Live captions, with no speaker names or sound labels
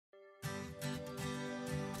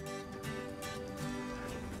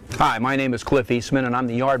Hi, my name is Cliff Eastman and I'm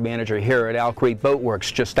the yard manager here at Owl Creek Boat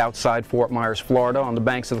Works just outside Fort Myers, Florida on the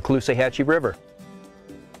banks of the Caloosahatchee River.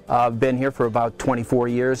 I've been here for about 24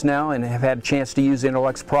 years now and have had a chance to use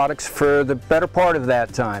Interlux products for the better part of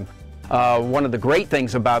that time. One of the great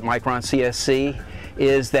things about Micron CSC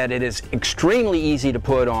is that it is extremely easy to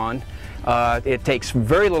put on. It takes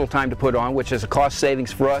very little time to put on, which is a cost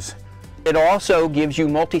savings for us. It also gives you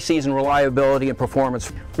multi-season reliability and performance,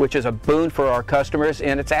 which is a boon for our customers,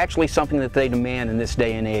 and it's actually something that they demand in this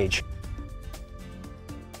day and age.